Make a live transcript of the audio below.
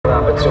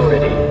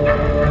opportunity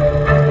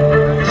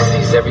to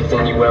seize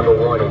everything you ever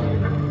wanted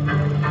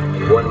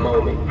in one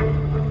moment.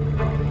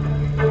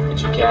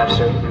 Did you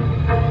capture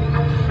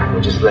it,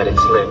 or just let it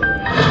slip?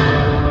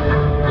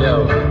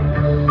 Yo,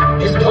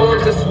 his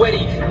palms are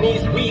sweaty,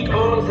 knees weak,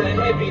 arms are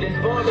heavy,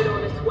 there's vomit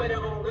on his sweater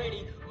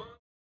already.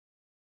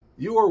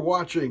 You are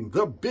watching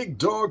the Big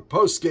Dog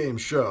Postgame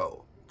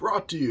Show,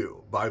 brought to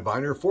you by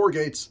Viener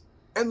Foregates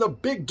and the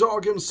big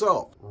dog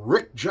himself,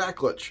 Rick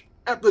Jacklich,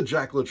 at the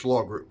Jacklich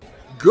Law Group.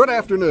 Good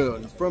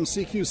afternoon from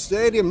CQ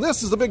Stadium.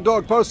 This is the Big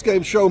Dog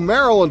Postgame Show.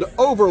 Maryland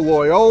over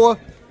Loyola,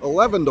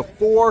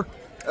 11-4.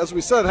 As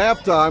we said at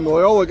halftime,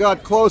 Loyola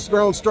got close,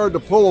 Maryland started to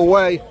pull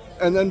away,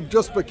 and then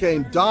just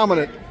became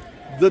dominant.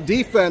 The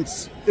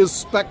defense is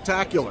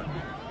spectacular.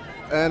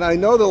 And I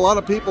know that a lot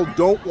of people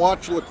don't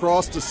watch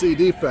lacrosse to see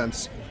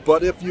defense,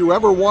 but if you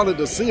ever wanted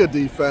to see a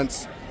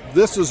defense,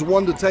 this is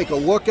one to take a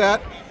look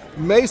at.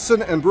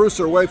 Mason and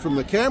Bruce are away from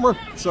the camera,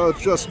 so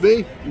it's just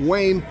me,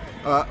 Wayne,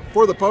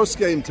 for the post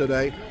game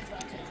today.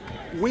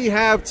 We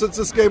have, since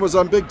this game was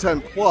on Big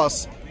Ten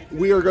Plus,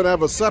 we are going to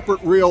have a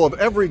separate reel of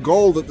every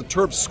goal that the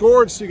Terps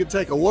scored, so you can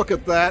take a look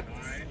at that.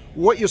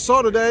 What you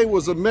saw today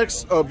was a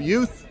mix of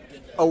youth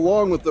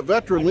along with the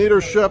veteran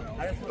leadership,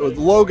 with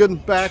Logan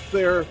back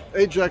there,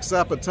 Ajax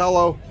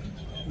Zapatello,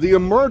 the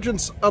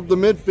emergence of the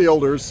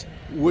midfielders,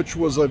 which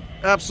was an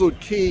absolute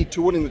key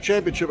to winning the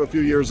championship a few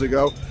years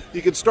ago.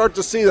 You can start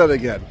to see that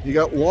again. You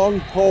got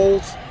long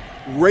poles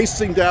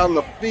racing down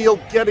the field,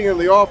 getting in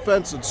the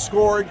offense and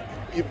scoring.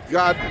 You've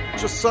got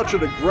just such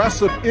an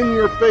aggressive,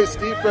 in-your-face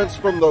defense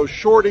from those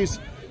shorties,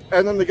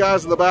 and then the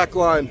guys in the back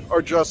line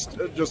are just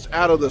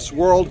out of this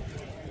world.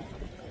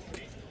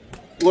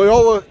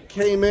 Loyola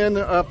came in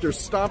after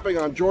stomping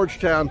on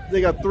Georgetown.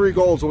 They got 3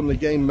 goals when the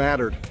game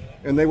mattered,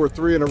 and they were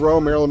 3 in a row.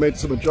 Maryland made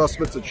some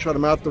adjustments and shut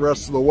them out the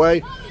rest of the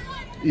way.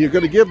 You're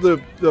going to give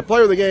the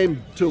player of the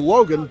game to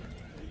Logan,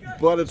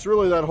 but it's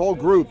really that whole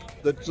group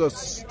that just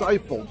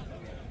stifled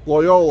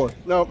Loyola.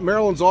 Now,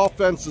 Maryland's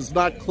offense is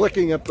not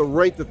clicking at the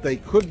rate that they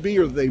could be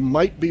or they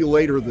might be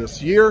later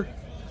this year,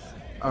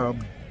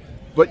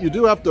 but you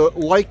do have to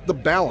like the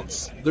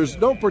balance. There's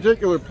no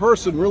particular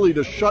person really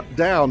to shut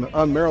down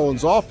on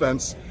Maryland's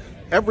offense.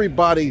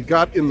 Everybody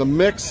got in the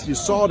mix. You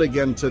saw it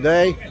again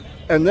today.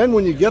 And then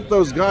when you get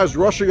those guys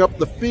rushing up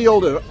the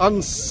field at an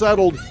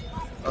unsettled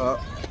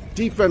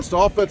defense to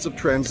offensive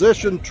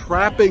transition,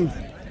 trapping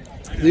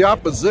the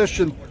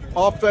opposition,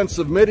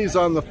 offensive middies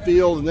on the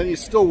field, and then you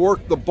still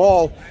work the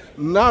ball,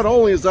 not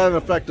only is that an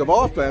effective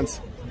offense,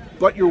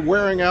 but you're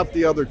wearing out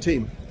the other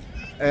team.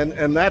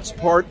 And that's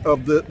part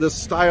of this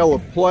style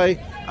of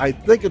play. I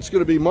think it's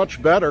going to be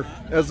much better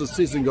as the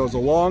season goes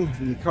along.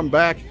 And you come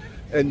back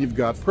and you've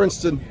got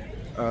Princeton,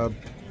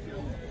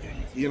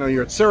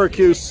 you're at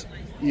Syracuse,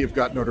 you've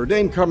got Notre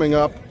Dame coming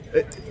up.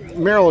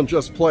 Maryland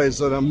just plays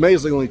an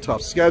amazingly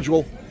tough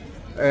schedule,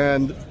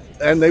 and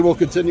they will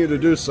continue to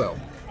do so.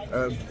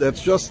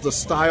 That's just the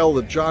style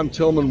that John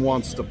Tillman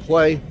wants to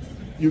play.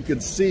 You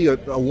can see a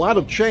lot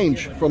of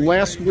change from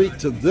last week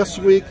to this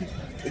week,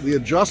 the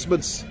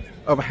adjustments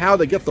of how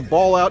to get the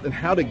ball out and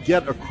how to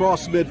get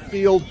across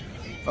midfield.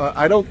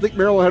 I don't think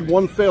Maryland had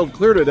one failed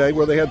clear today,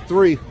 where they had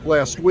 3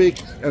 last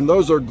week, and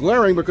those are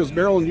glaring because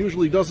Maryland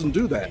usually doesn't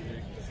do that.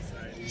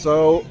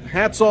 So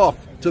hats off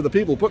to the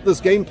people who put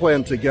this game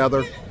plan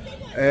together,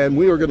 and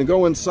we are going to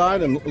go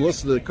inside and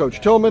listen to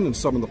Coach Tillman and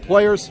some of the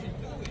players,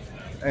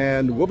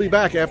 and we'll be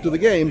back after the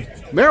game.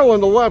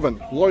 Maryland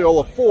 11,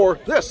 Loyola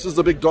 4. This is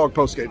the Big Dog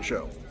Postgame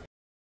Show.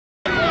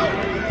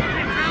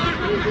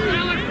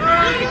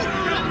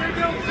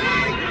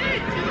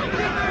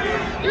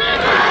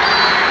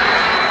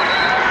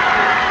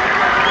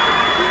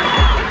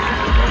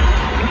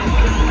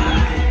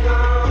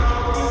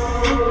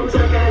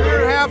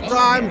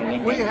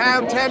 We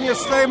have Tanya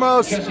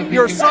Stamos.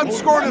 Your son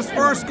scored his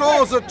first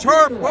goal as a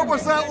Terp. What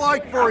was that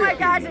like for you? Oh my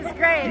gosh, it's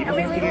great. I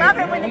mean, we love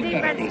it when the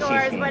defense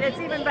scores, but it's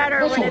even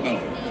better when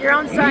it's your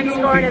own son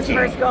scoring his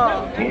first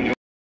goal.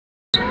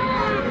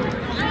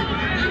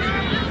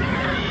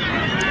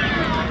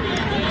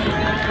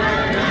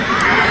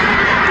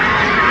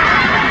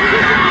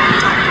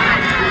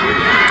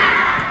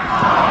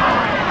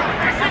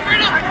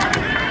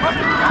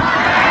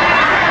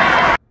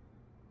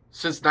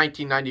 Since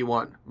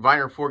 1991,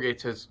 Viener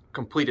Foregates has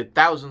completed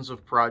thousands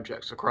of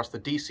projects across the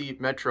DC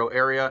metro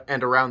area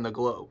and around the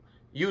globe.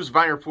 Use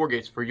Viener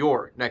Foregates for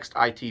your next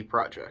IT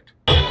project.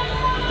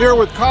 Here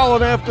with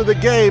Colin after the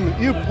game,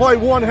 you play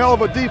one hell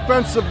of a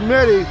defensive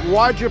midi.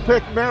 Why'd you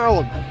pick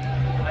Maryland?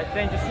 I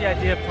think just the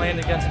idea of playing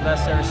against the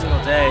best every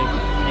single day.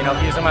 You know,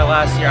 because in my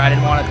last year, I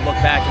didn't want to look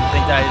back and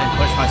think that I didn't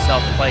push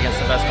myself to play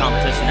against the best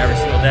competition every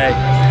single day.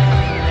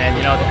 And,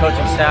 you know, the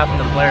coaching staff and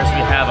the players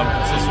we have, I'm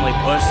consistently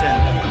pushed, and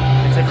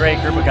it's a great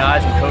group of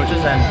guys and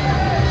coaches, and,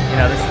 you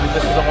know,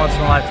 this is a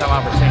once-in-a-lifetime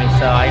opportunity,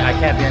 so I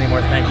can't be any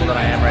more thankful than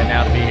I am right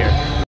now to be here.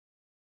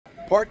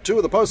 Part 2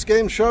 of the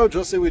post-game show,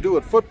 just like we do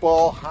at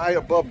football, high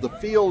above the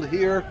field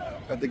here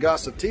at the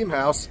Gossett Team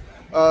House.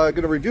 Going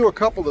to review a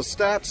couple of the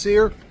stats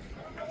here.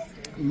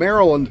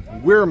 Maryland,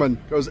 Weirman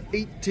goes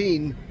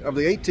 18 of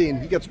the 18,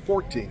 he gets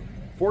 14.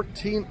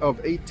 14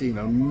 of 18.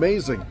 An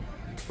amazing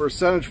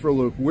percentage for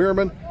Luke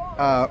Weirman.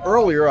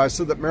 Earlier, I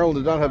said that Maryland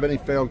did not have any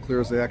failed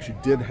clears. They actually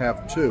did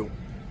have 2.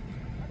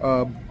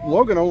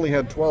 Logan only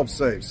had 12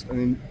 saves. I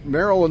mean,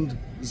 Maryland,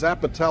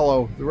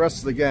 Zappatello, the rest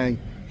of the gang,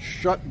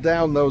 shut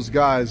down those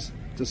guys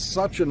to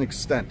such an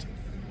extent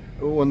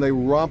when they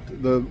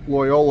romped the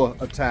Loyola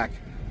attack,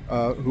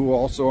 who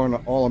also are on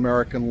an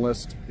All-American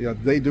list.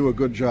 They do a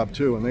good job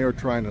too, and they are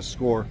trying to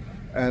score.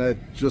 And it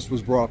just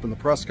was brought up in the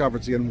press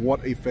conference again,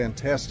 what a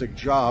fantastic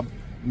job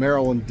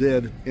Maryland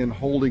did in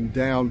holding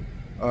down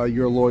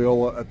your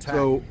Loyola attack.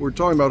 So we're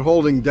talking about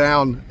holding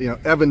down,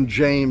 Evan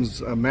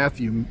James,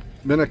 Matthew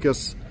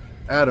Minikis,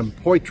 Adam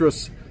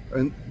Poitras,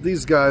 and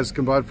these guys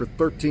combined for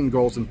 13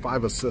 goals and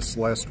 5 assists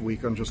last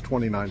week on just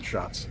 29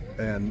 shots.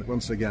 And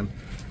once again,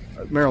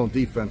 Maryland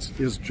defense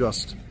is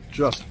just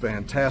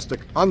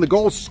fantastic. On the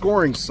goal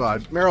scoring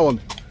side,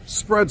 Maryland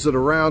spreads it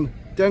around.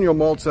 Daniel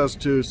Maltz has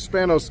 2,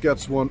 Spanos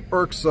gets 1,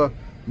 Urksa,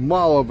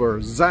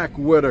 Molliver, Zach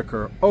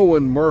Whitaker,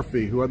 Owen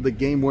Murphy, who had the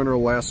game winner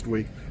last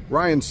week,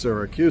 Ryan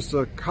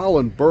Siracusa,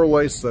 Colin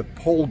Burlace, that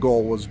pole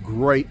goal was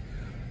great,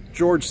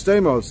 George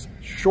Stamos,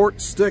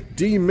 short stick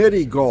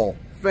D-Midi goal,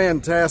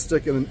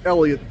 fantastic, and an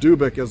Elliot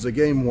Dubik as the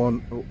game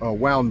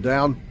wound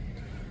down.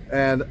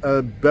 And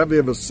a bevy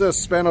of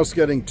assists, Spanos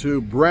getting 2,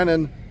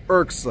 Brennan,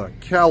 Urksa,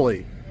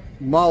 Kelly,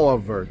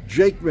 Molliver,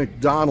 Jake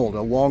McDonald,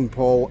 a long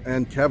pole,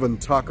 and Kevin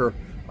Tucker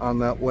on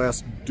that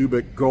last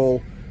Dubik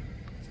goal.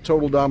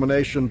 Total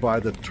domination by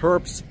the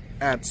Terps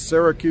at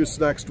Syracuse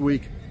next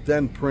week,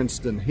 then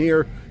Princeton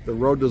here. The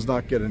road does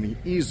not get any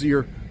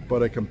easier,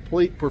 but a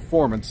complete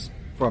performance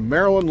from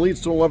Maryland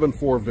leads to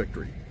 11-4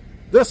 victory.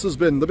 This has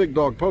been the Big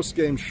Dog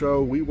Postgame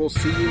Show. We will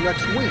see you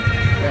next week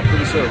after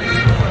the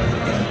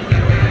service.